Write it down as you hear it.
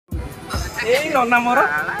एई नना मोर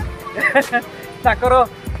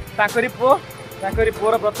ताकरी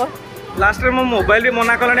पुओर व्रत लास्ट में मो मोबाइल भी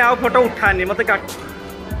मना कलानी आ फोटो उठानी मत काट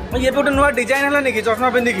ये गोटे नुआ डिजाइन है कि चश्मा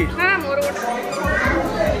पिंधिकी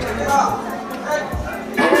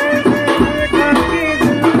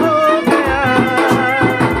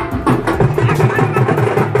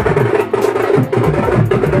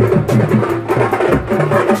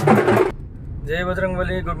जय बजरंग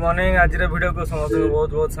बली गुड मॉर्निंग। आज वीडियो को समस्त को बहुत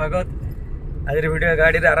बहुत स्वागत। आज वीडियो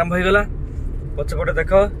गाड़ी रे आरंभ हो गला पछपटे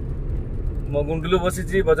देख मो गुंडलू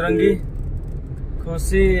बसी बजरंगी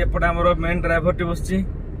खुशी एपटे आमर main driver T bus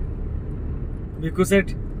Bhiku सेठ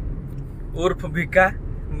उर्फ भिका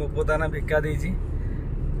मो पोदाना भिका देजी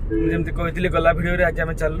जमी कही गला भिडियो आज आम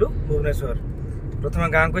चलू भुवनेश्वर प्रथम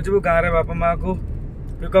गाँव को जीवु गाँव में बापा माँ को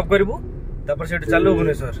पिकअप करूँ तापर से चलू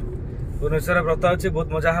भुवनेश्वर व्रत अच्छे बहुत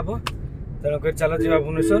मजा हम तेणुक चल जा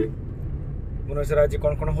भुवनेश्वर आज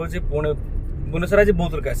कौन कौन हो भुवनेश्वर आज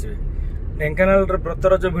बहुत लोग आसवे ढेंकानाल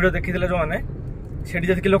व्रतर जो भिड देखी जो मैंने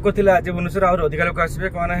जी लोक थे आज भुवनेश्वर आहरी अधिक लोक आसवे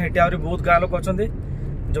कौन आहरी बहुत गाँव लोक अच्छा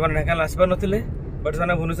जो मैंने ढेंकानाल आसपार नथिले बट से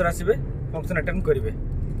भुवनेश्वर आसवे फंक्शन अटेंड करेंगे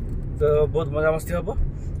तो बहुत मजा मस्ती हम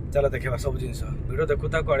चलो देखा सब जिन भिड देखू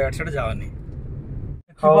कड़े आड़ साइड जाओनी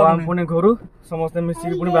पुणी घर समस्ते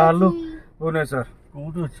मिसिक पुणी बाहर भुवनेश्वर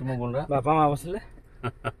बापा माँ बसले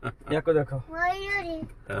या को देखो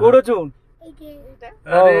कोड़ छु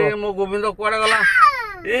अरे मो गोविंद कोड़ा गला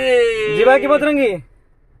ए जीवा की बजरंगी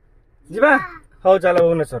जीवा हो चलो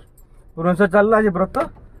भुवनेश्वर चल आज व्रत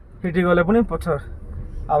फिटी गले पुणी पछर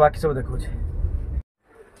आ बाकी सब देखो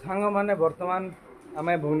सांग माने वर्तमान आम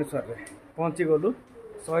भुवनेश्वर रे पहुंची गलु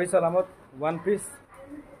सही सलामत वन पीस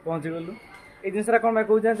पहुंची गलु ये जिनसा कौन मैं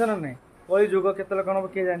कहूँ जान ना नहीं कई जुग केत कौन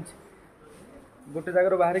किए जान गोटे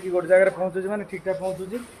जगह बाहर की गोटे जगह पहुँचुची माने ठीक ठाक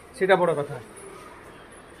पहुँचुची सीटा बड़ कथा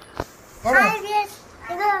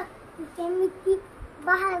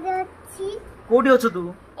कोठी अच्छु तू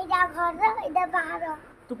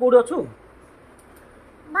तू कोठी अच्छु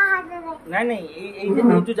नहीं नहीं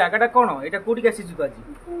जो जगह कौन यहाँ कौटी आसी तू आज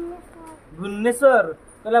भुवनेश्वर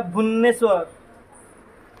कहला भुवनेश्वर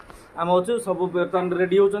आम अच्छु सब बर्तमान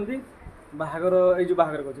रेडी होती बाहागर ये जो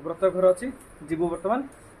बाहागर कर व्रत घर अच्छी जीवु बर्तमान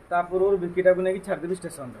ता पूर्व भिकीटा को लेकिन छाड़देवी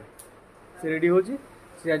स्टेशन से रेडी होची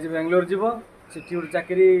से आज बेंगलोर जीव से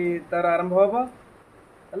चाकरी तार आरंभ हम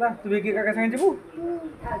है तू भिकी काका संगे जीवु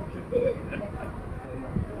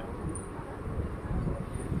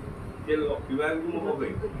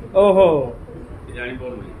ओहो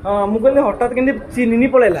हाँ मुझे कहली हठात के चिन्हनी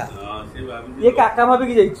पड़ेगा ये काका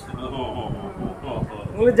भाविकी जाइए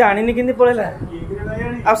जानी के पड़ेगा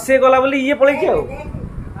आ से गला बोली ये पड़े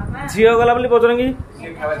झील गला बोली बजरंगी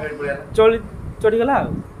चढ़ी गला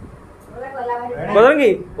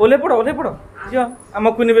बजरंगी ओले पड़ झील आम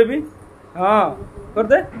कुनी बेबी हाँ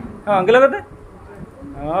करदे हाँ गला करदे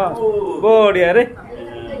हाँ बढ़िया रे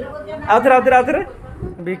आउथरे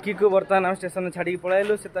भिकी को बर्तमान आम स्टेशन छाड़ी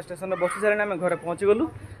पलैलु से स्टेशन बसी सारे आम घर पहुँची गलु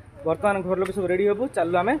बर्तमान घर लोग सब रेडी हबु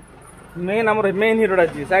चलु आम मेन आम मेन हिरोटा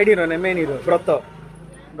जी साइड हिरो ना मेन हिरो व्रत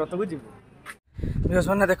को जीव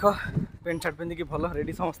मैंने देख पेंट सार्ट पिंधिकी भल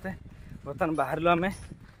रेडी समस्ते बर्तमान बाहर आम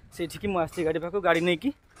से मुझे गाड़ी पाक गाड़ी नहीं कि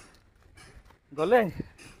गले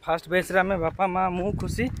फास्ट बेस आम बापा माँ मु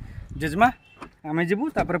खुशी जेजमा आम जीवु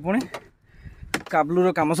तापर पुणी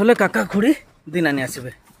काबलूर कम सर काका खुड़ी दिनानी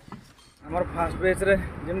आसबे आमर फास्ट बेस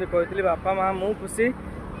जमी कही बापा माँ मु खुशी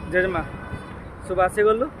जेजमा सब आसी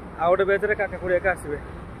गलु आ गए बेच काका खुड़ी एका आसबे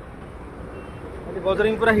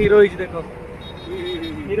बजरंग पूरा हिरो हो देख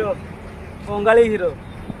हिरो बंगाली हिरो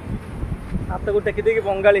हाथ को टेकी देकी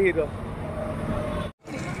बंगाली हिरो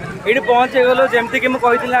ये पहुँचे गलु जमती कि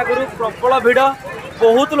मुझे आगुरी प्रबल भिड़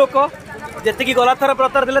बहुत लोक जी गला थर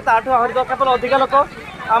प्रतर थे आहरी दरकार अधिक लोक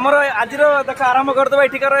आमर आज देख आरंभ करदे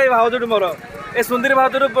एठिकार भाउजटी मोर ए सुंदरी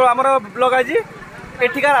भाउजटी आमर ब्लॉग आज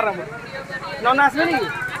एठिकार आरंभ नना आसबे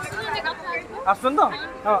आसन तो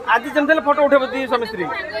हाँ आज जमी फोटो उठे स्वामी स्त्री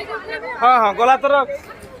हाँ हाँ गला थर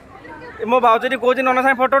मो भाउजी कौन नना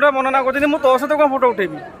सागे फोटो उठा मो नना कहते मुझे तो सहित कौन फोटो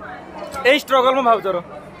उठेबी यही स्ट्रगल मो भाउजर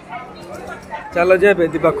चल जे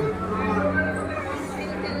बेदी पाख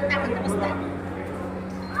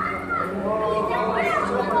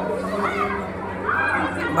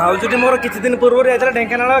भाउजी मोर किछि दिन पूर्व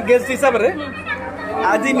ढेंकानाल गेस्ट हिसाब से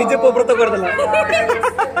आज निजे पोव्रत करदेला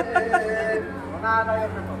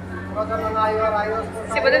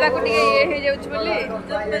से बोले ताको टिके ये हे जाउछ बोली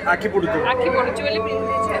आखी पडुतो बोली प्रिंट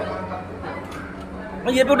छै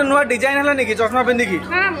ये गोटे नुआ डिजाइन है नहीं कि चश्मा पिंधिकी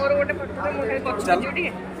हां मोर गोटे फोटो मोटे पछ जोडी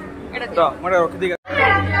तो मोटे रख दी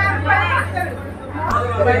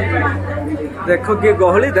देखो कि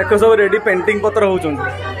गहली देखो सब रेडी पेंटिंग पत्र होचों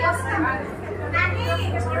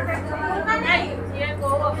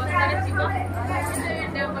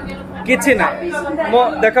किछि ना मो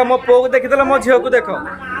देख मो पो को देखिदला मो झियो को देख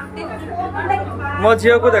मो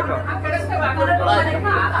झियो को देख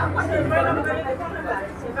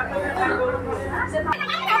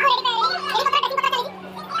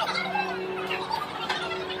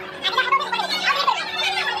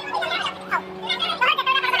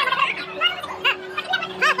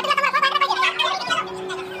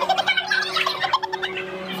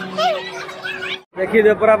देखिए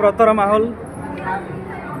दे पूरा व्रतर माहौल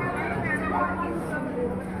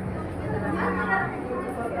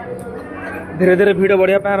धीरे धीरे भिड़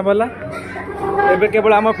बढ़िया आरंभ है एबे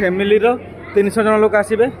केवल आम फैमिली 300 जन लोक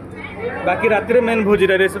आसबे बाकी राति मेन भोजी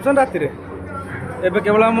रिसेप्शन राति एबे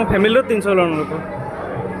केवल आम फैमिली 300 जन लोक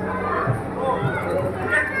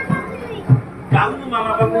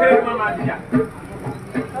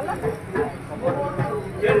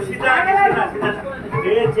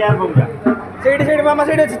सेठी मामा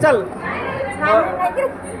सेठी अच्छी चल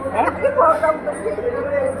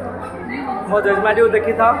मो जजमा जी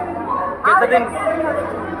देखी था केते दिन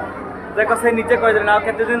देख से नीचे कह ना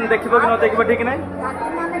केते दिन देखिबो कि न देखिबो ठीक नहीं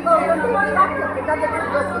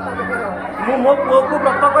मु मो पुओ को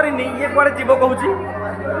व्रत करिनी ये कुआडे जीव कहूची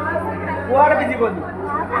कुआडे भी जीवनी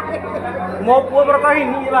मो पुओ व्रत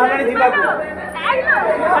हिनी ये बाहलानी जीवा को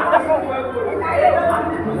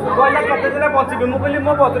कहला केते दिन बचिबे मु कहली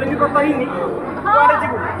मो बतरे की व्रत हिनी कुआडे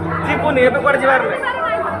जीवु जीवुनी एबे कुआडे जीवार नै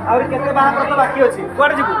और केते बाहा व्रत बाकी अछि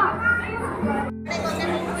कुआडे जीवु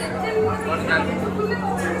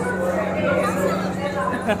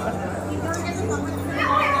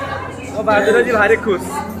ओ बादल जी भारी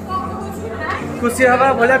खुशी हवा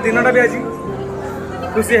भलिया दिनटा भी आज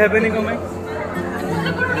खुशी हेबेनी कमाई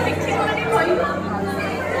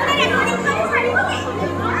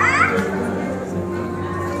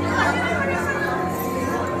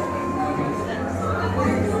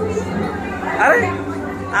अरे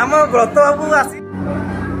आम व्रत बाबू आसी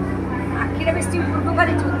आखिरे बेसी पूर्व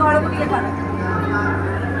करे तळ बुलिए कर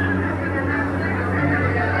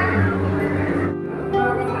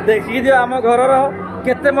देखी जो आम घर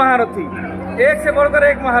केते महारथी एक से बढ़कर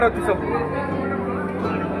एक महारथी सब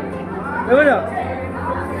बुझ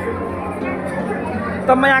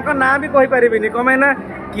तुम यहाँ ना भी कही पारिनी कमे ना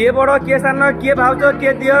किए बड़ किए सान किए भाउज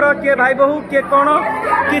किए दियर किए भाई बहु किए कौन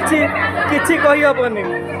किछि कही हबनी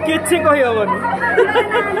किछि कही हबनी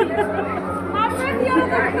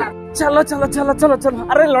चलो चलो चलो चलो चलो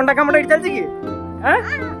अरे लंडा काम चलती कि हाँ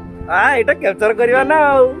यहाँ कैप्चर करवा ना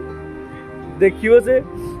देखियो से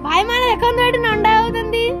भाई माने देखन तो एटी नंडा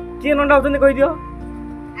होतंदी के नंडा होतंदी कहि दियो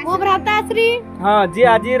मो भ्राताश्री हां जी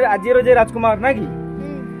आजीर जे राजकुमार ना कि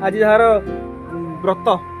आज हार व्रत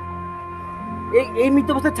ए मित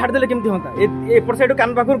बस छाड़ देले केमती होता ए पर साइड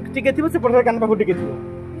कान पाखु टिके थिबो से पर साइड कान पाखु टिके थिबो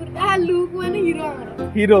आ लुक माने हीरो हमर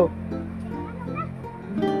हीरो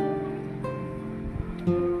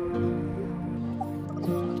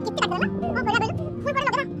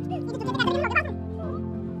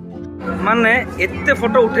माने एते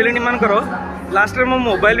फोटो उठेलेनी मान करो लास्ट रे मो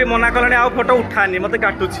मोबाइल भी मना कलानी आ फोटो उठानी मते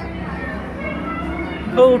काटुची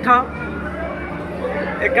तो उठा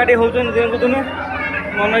एकाडी होजन दिन को दिन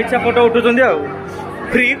मन इच्छा फोटो उठुचंदी आ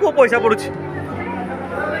फ्री को पैसा पड़ुची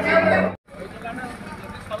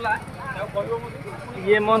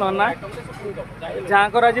ये मो नना जहाँ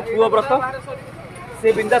कर आज पुओ व्रत से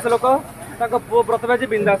बिंदास लोक ताको पुओ व्रत आज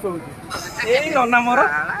बिंदास होउची ए नना मोर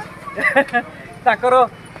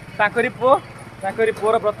ताकरी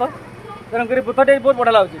पुओर व्रत तेणुक व्रतटे बहुत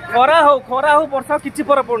बढ़िया लगे खरा हो वर्षा किसी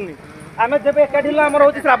फरक पड़नी आम जब एकाठी आमर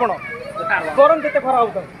हूँ श्रावण गरम जिते खरा हो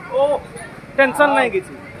टेंशन ना कि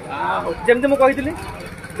जमी मुझे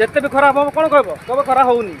जिते भी खरा हम कौन कह खरा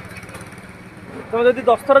होनी तुम जब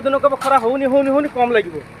 10 थर दिन कह खरा होनी होनी होनी कम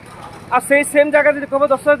लगे आ से सेम जगह जब कह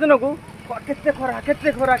 10 दिन को केते खरा केते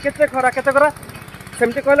खरा केते खरा केते खरा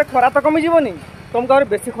सेमती कहले खरा तो कमी जीवनी तुमको और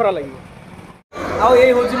बेसी खरा लगे आउ ये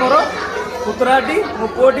हूँ मोर पुतराटी मो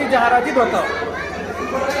पुओटी जार आज व्रत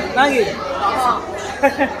ना कि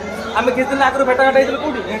आम किस दिन आगे भेटाघाट होती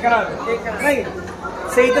कौटी ना कि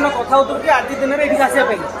से दिन कथा होती कि आज दिन में ये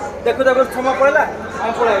आसापी देखु देखु समय पड़ा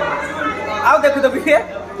आम पड़ा आउ देखु देखु ये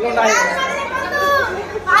लंडा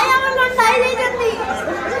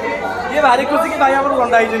ये भारी खुशी कि भाई आम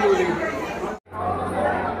लंडा हो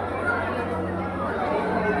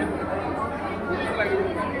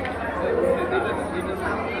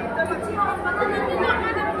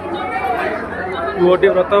पुओटी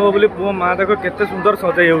व्रत हम बोली पुओ माँ देख केते सुंदर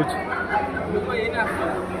सजाई हो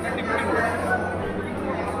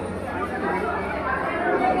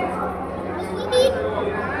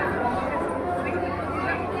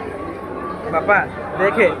बापा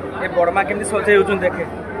देखे ये बड़मा केमती सजाई हो देखे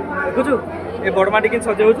देखुचु ए बड़माटी कि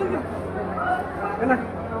सजाऊ है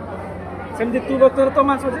सेमती तू बतर तो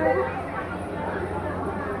माँ सजे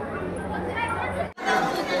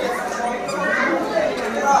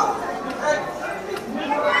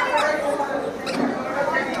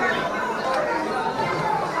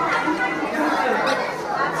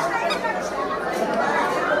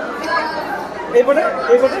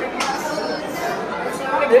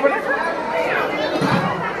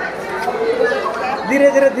धीरे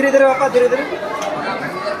धीरे धीरे धीरे बापा धीरे धीरे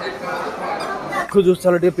खुजूस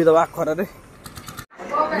चलो टे पीदबा खरा रे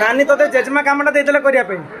नानी तो जेजमा कामटा देदेले करिया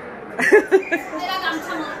पे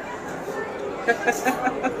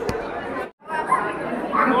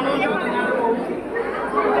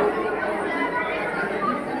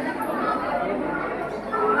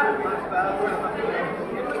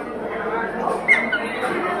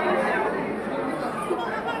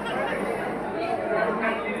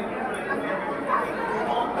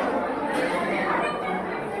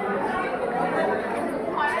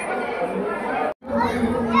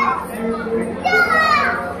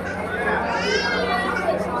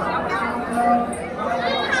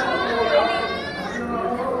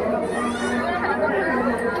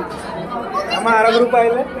हमारा ग्रुप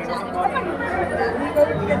आइले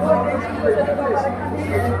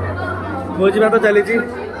भोजी भात चली जी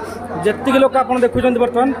लोक आप देखुं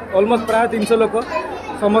बर्तमान ऑलमोस्ट प्राय 300 लोक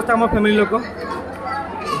समस्त आम फैमिली लोक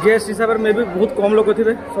गेस्ट हिसाब से मे भी बहुत कम लोक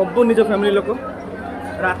थे सब निज फैमिली लोक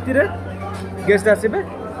राति गेस्ट आसबे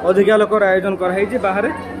अधिका लोक आयोजन कराई बाहर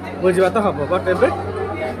भोजी भात हम बट ए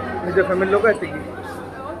निज फैमिली लोक एति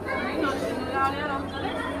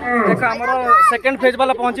देख आमर सेकेंड फेज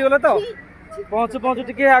वाला पहुँची गले तो पहुँचु पहुँचु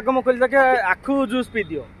टी आग मुझे देखे आखु जूस पी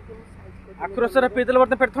दियो आखु रस पीदे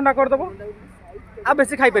बर्तमान पेट ठंडा करदेव आ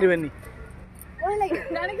बेसी खाई पारे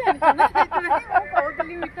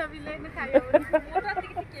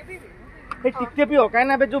टिके पिओ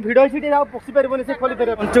कहीं जो भिड़ अच्छी पशि पारे से खोली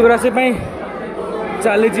पारे पंचुक राशि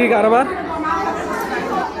चली कारबार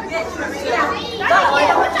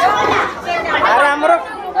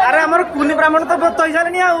अरे आमर कुनी ब्राह्मण तो बहुत तई सारे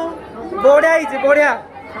बढ़िया बढ़िया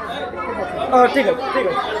ठीक है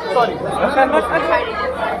सॉरी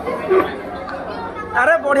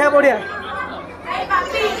अरे बढ़िया बढ़िया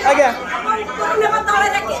आज्ञा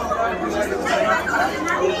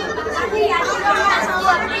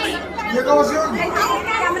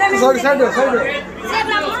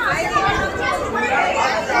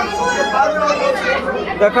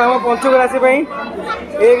देख हम पंचुक राशि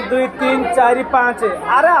 1 2 3 4 5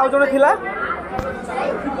 अरे आउ जन थिला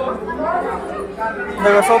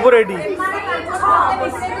देख सब रेडी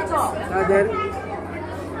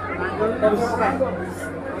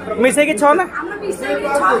मिसे की 6 ना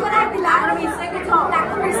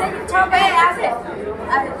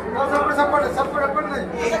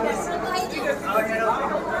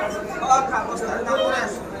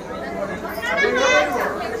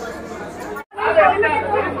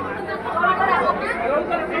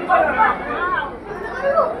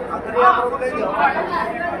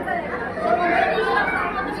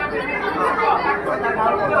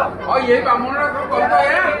ये ब्राह्मण करता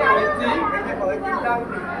है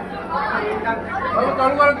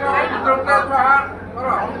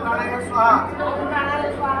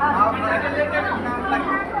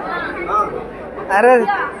अरे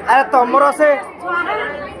अरे तमर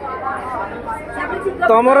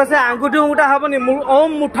से आंगुठी मुठा हबनी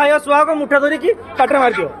ओम मुठाय सुहाग मुठा धरी की काटे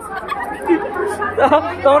मार दियो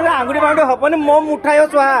तमर आंगुठी मांगुठी हबनी मो मुठाय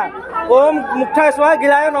सुहा ओम मुठाय सुहा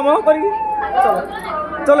गिलाय नमः करी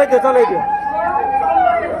चलो चलो दियो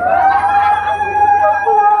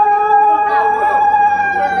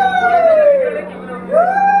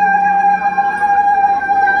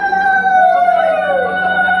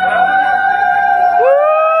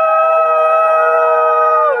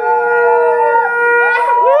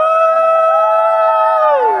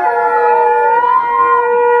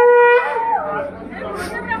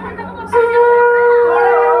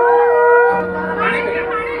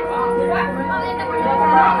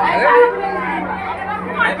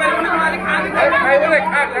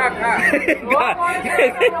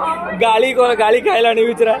गाली खाइला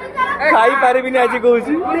बिचरा खाई पारे आज कहूँ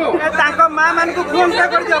माँ मान को फोन पे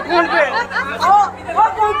कर दियो फोन पे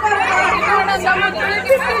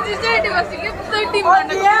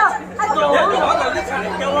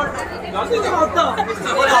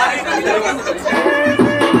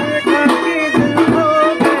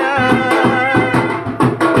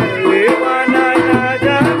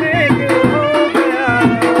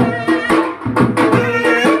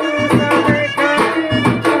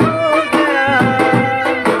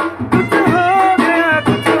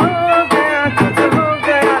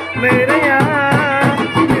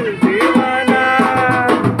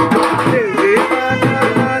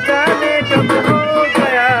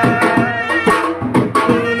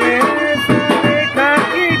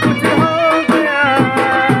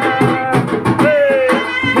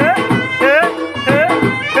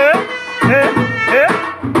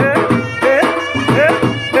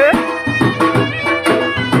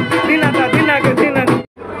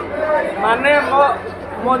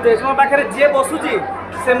मो जेजेमा पाखे जी बसुची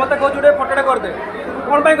से मत कह गोटे फटोटे करदे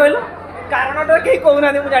कौन कहल कारणटा कहीं कहूना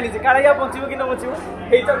मुझे जानी काले या बचब कि न बचब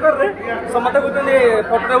यही चक्कर में समस्त कहते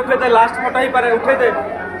फटोटे उठे लास्ट फटो ही पारे उठे दे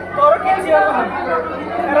तोर किसी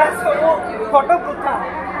सब फटो पृथा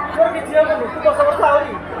तोर किसी तू 10 वर्ष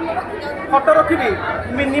आहरी फटो रखी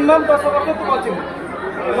मिनिमम 10 वर्ष तू बचबू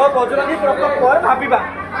मो बजरंगी व्रत पर भाविबा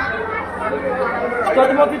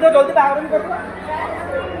जल्दी मत जल्दी बाहर कर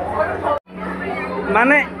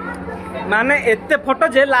माने माने एते फोटो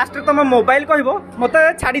जे लास्ट तुम मोबाइल कहबो मते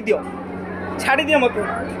छाड़ी दियो मते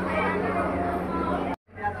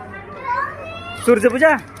सूर्य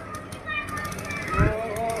पूजा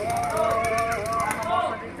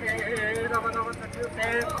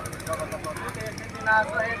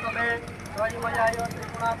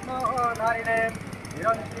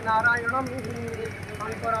नारायणम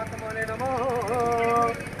शंकरात्मने नमः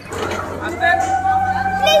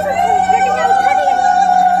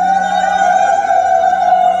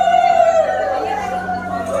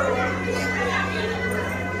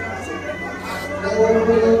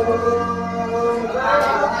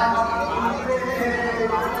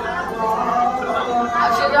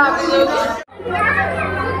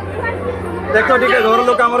देखो ठीक है घर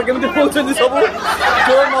लोक आमर केमती होउछन सब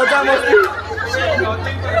जो मजा मस्ती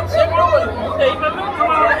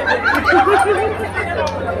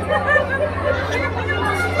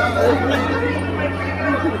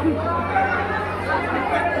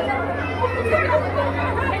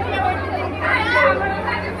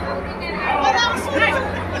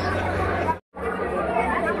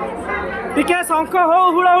टिके शंख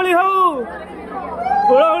हो हुड़ाहुड़ी हो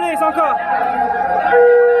हुड़ाहुड़ी शंख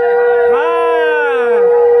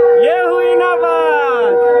ये हुई ना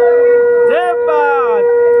बात जे बात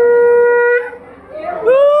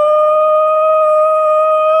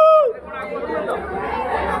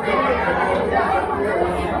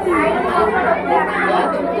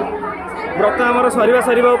व्रत आमर सरीवा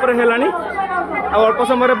सरीवा ऊपर हेलानी अल्प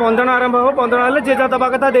समय बंधन आरंभ हो बंधन हेल्ले जे जा दबा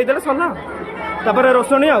कथा देदेले सरला तापर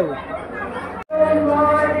रोषणी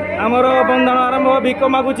आमर बंधन आरंभ हो भिक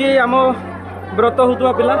मागुची आम व्रत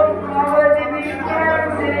होतुआ पिला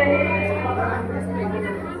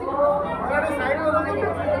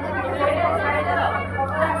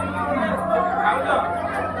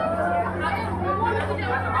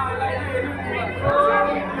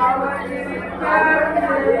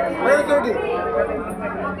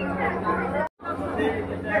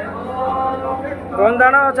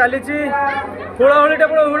बंधन चली हुड़हुड़ीटे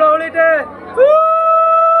बड़ हुड़हुड़ीटे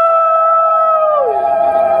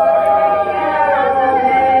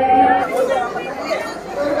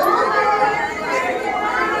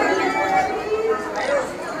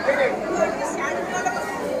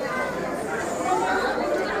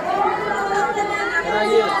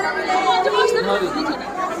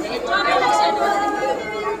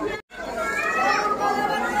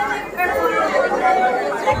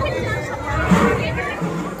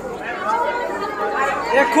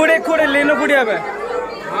खुड़े खुड़े लीन खुड़िया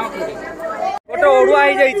गोटे ओडुआ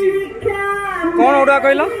हो जाइए कौन ओडुआ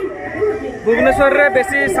कहल भुवनेश्वर रे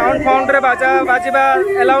बेसी साउंड फाउंड रे बाजा बाजिबा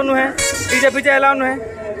एलाउ नुहे डीजे फिजे एलाउ नुहे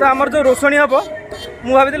तो आमर जो रोषणी हम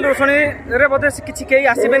मुझे भाई रोषणी रे बोधे किसी कई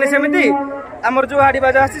आसबेनि सेमती आमर जो हाड़ी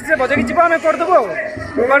बाजा आसी बजेकी जीव आम करदेबू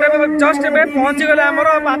बट जस्ट ए पहुँची गले आमर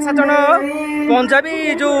 5-7 जन पंजाबी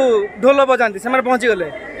जो ढोल बजाती से पहुँची गले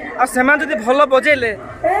आसे भल बजेले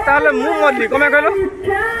ताले मु मरली कमे कहल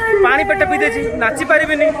पानी पेटे पी देछि नाची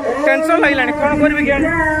पारिबिनी टेंशन लागिलानी कौन करबी कि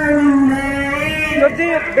जदि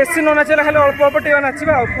बेसी न नाचेला खाली अल्प अल्प टिका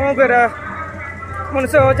नाचिबा कौन करा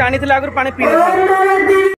मनुष्य जानी आगुरी पानी पी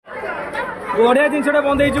बढ़िया जिनसा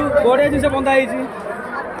बंद बढ़िया जिन बंधा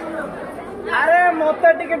अरे मत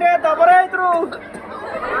टिके दबर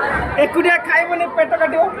एकुटिया खाइबनी पेट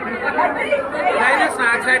काटिबो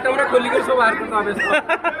स्नैक्स आइटम रे खोली कर सब बाहर कर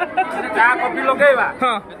चा कॉफी लगेबा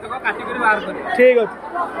हां एतको काटी कर बाहर कर ठीक अछि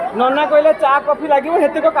नन्ना कहले चा कॉफी लागिबो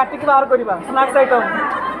हेतको काटी के बाहर करबा स्नैक्स आइटम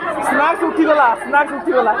स्नैक्स उठी गला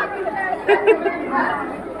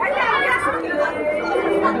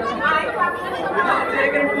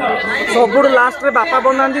सबुड़ लास्ट रे बापा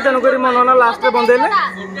बंधाती तेणुक मो नना लास्ट रे बंधेले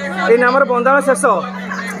ये आमर बंधाण शेष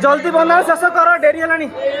जल्दी बंधाण शेष कर डेरी है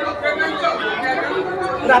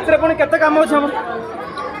रात पुणी केते काम अच्छे हम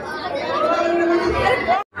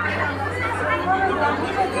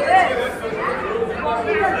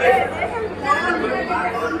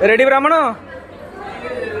रेडी ब्राह्मण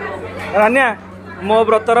रान्या मो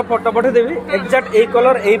व्रतर फोटो पठेदेवी एक्जाक्ट यही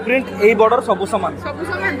कलर यही प्रिंट यही बॉर्डर सब सामान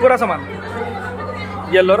पूरा सामान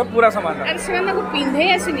येलो रो पूरा सामान पिंधे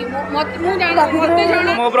आसनी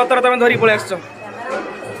मो व्रतर तुम धरी पळे आस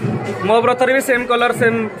मो व्रतर भी सेम कलर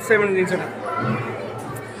सेम सेम जिनस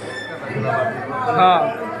हाँ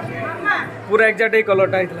पूरा एक्जाक्ट ये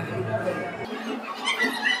कलरटा होता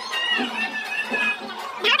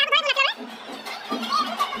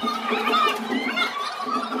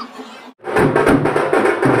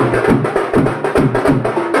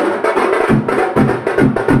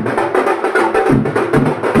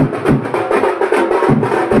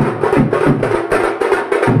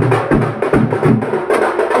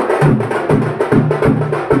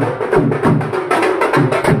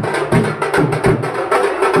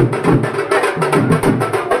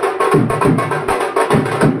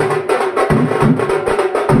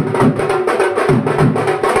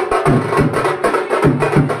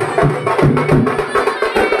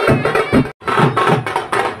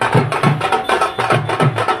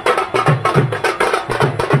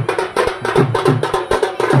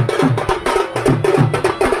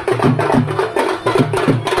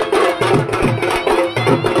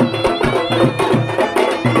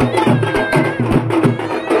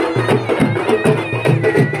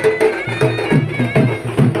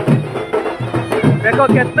देखो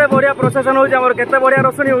केते बढ़िया प्रोसेसन हो केते बढ़िया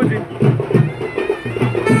रोशनी हो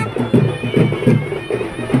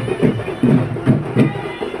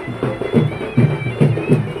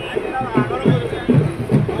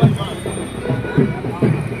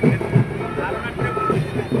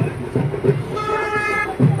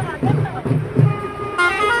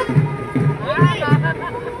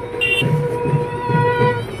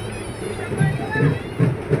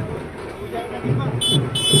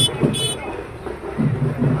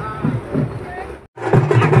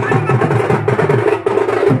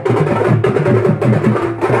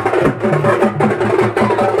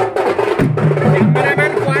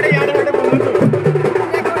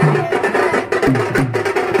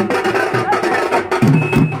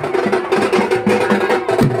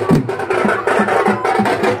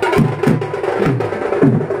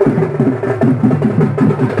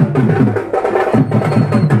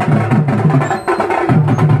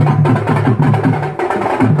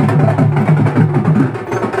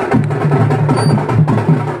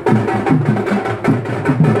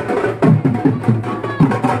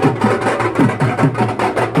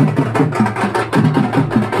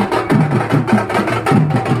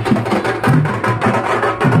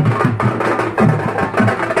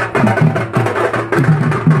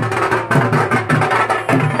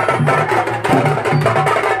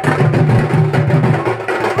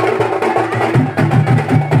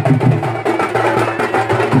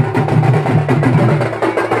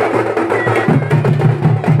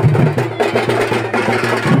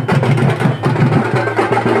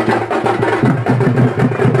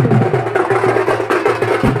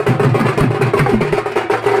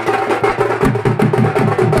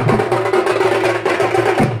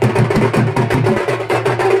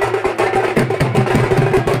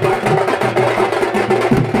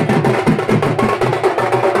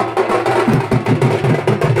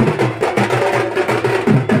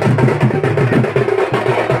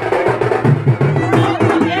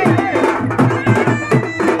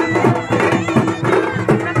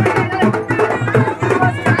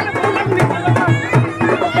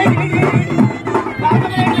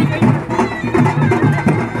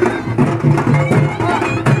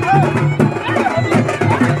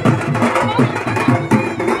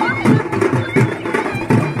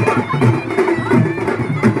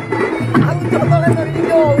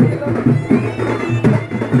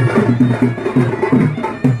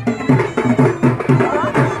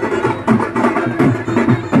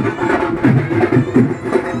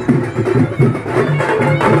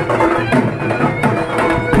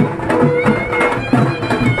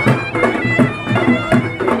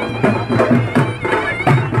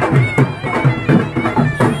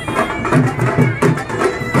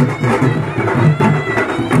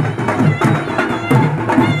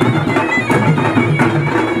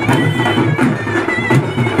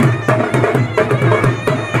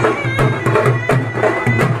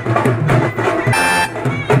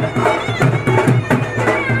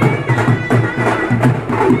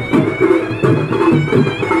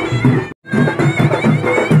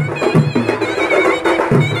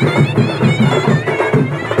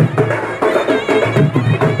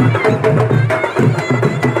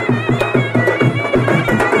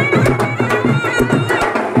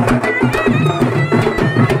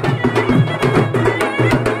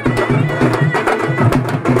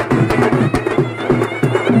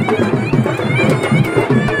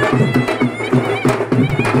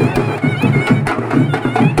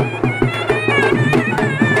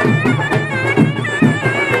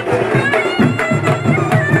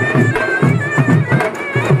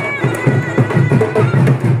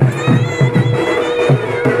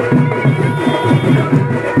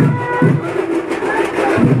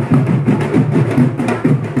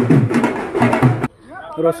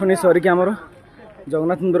रोशनी सरिक आमर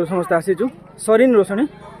जगन्नाथ मंदिर समस्त आसीचु सरीन रोशनी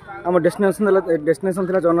आम डेस्टिनेशन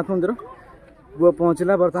थी जगन्नाथ मंदिर पुआ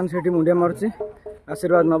पहुँचला बर्तमान से मुंडिया मार्ची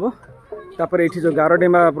आशीर्वाद नब तापर ये जो गार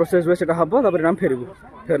डेमा प्रोसेस हुए हम तापर आम फेरबू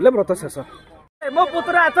फेरले व्रत शेष मो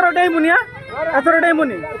पुत्र एथर डेमुनिया एथर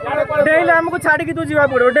डेमुनि डेले आमको छाड़ी तू जा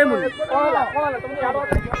पड़ो डेमुनि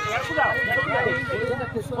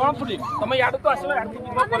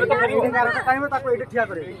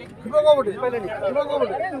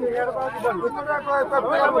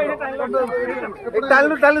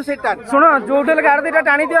शुण जो गाड़ दीटा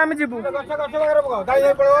टाणी दियो आम जीवु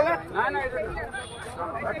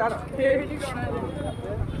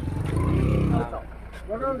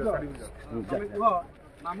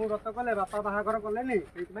मामू व्रत कले बापा बाहागर कले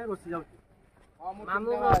बसी जाऊ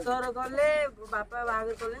मामू व्रत कले बापा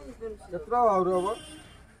बाहागर कले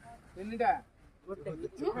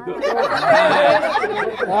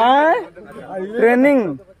ट्रेनिंग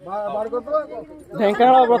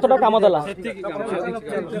ढेंकाना व्रतटा काम देला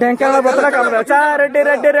ढेंकाना व्रतटा काम देला चा रेडी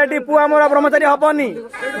रेडी रेडी पुआ मोरा ब्रह्मचारी हबनी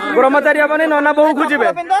नना बहु खुजिबे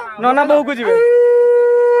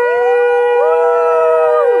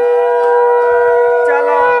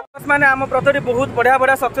माने आम व्रतटी बहुत बढ़िया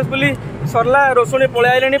बढ़िया सक्सेसफुली सरला रोशनी पलि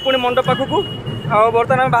आइले पुणी मंडप पाखक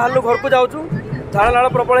बर्तमान आम बाहर घर को जाऊँ झाड़ नाड़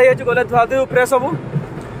प्रबल हो गले धुआ धुई फ्रेश सबू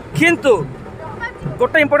किंतु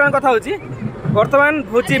गोटे इंपोर्टाट कथा होची बर्तमान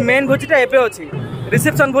भोजी मेन भोजीटा एबे अच्छी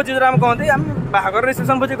रिसेप्शन भोजी जो कहते आम बाहागर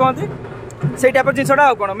रिसेप्शन भोजी कहते से टाइप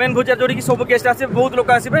जिनसा कौन मेन भोजी जोड़ी सब गेस्ट आसे बहुत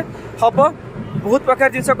लोक आसवे हम बहुत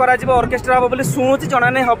प्रकार जिन ऑर्केस्ट्रा हम बोली शुणुची जना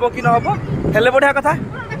नहीं हम कि न हम हेल्ले बढ़िया कथा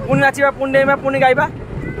पुणी नाचा पुणी डेमा पुणी गाइबा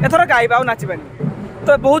एथर गाइबा आ नाचबानी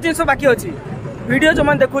तो बहुत जिन बाकी अच्छी वीडियो जो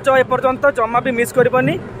मैंने देखुच एपर्यंत जमा भी मिस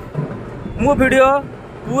करनी मु वीडियो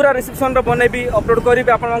पूरा रिसेप्शन बनैबी अपलोड करी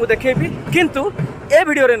आपको देखेबी किंतु ए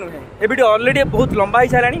वीडियो रे नुहे ए वीडियो ऑलरेडी बहुत लंबा ही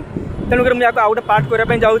सारा तेणुक मुझे आउ गोटे पार्ट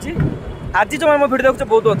करने जाऊँगी आज जो मैं वीडियो देखुच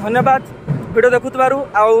बहुत बहुत धन्यवाद वीडियो देखुवर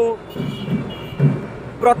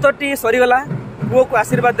व्रतटी सरीगला पुओ को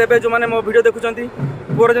आशीर्वाद देवे जो मैंने मो वीडियो देखुं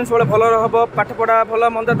पुअर जिन सब भल हम पाठ पढ़ा भल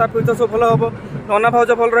मंद तार फ्यूचर सब भल हम नना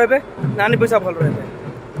भाज भल रे नानी पैसा भल रे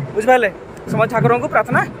बुझिपारे समझ ठाकुर को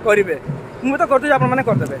प्रार्थना करेंगे मुझे तो करदे आपने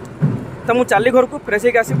करदे तो मुझे चली घर को फ्रेश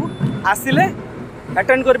होकर आसबू आसिले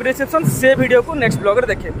अटेंड करी रिसेप्शन से वीडियो को नेक्स्ट ब्लॉग रे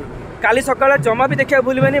देखेबी काली सकाଳେ जमा भी देखा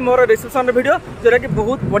भूलबेनी मोर रिसेप्शन वीडियो जोटा कि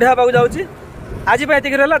बहुत बढ़िया होगा जाऊँगी आज ये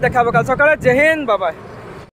देखा काल सकाଳେ जय हिंद बाय।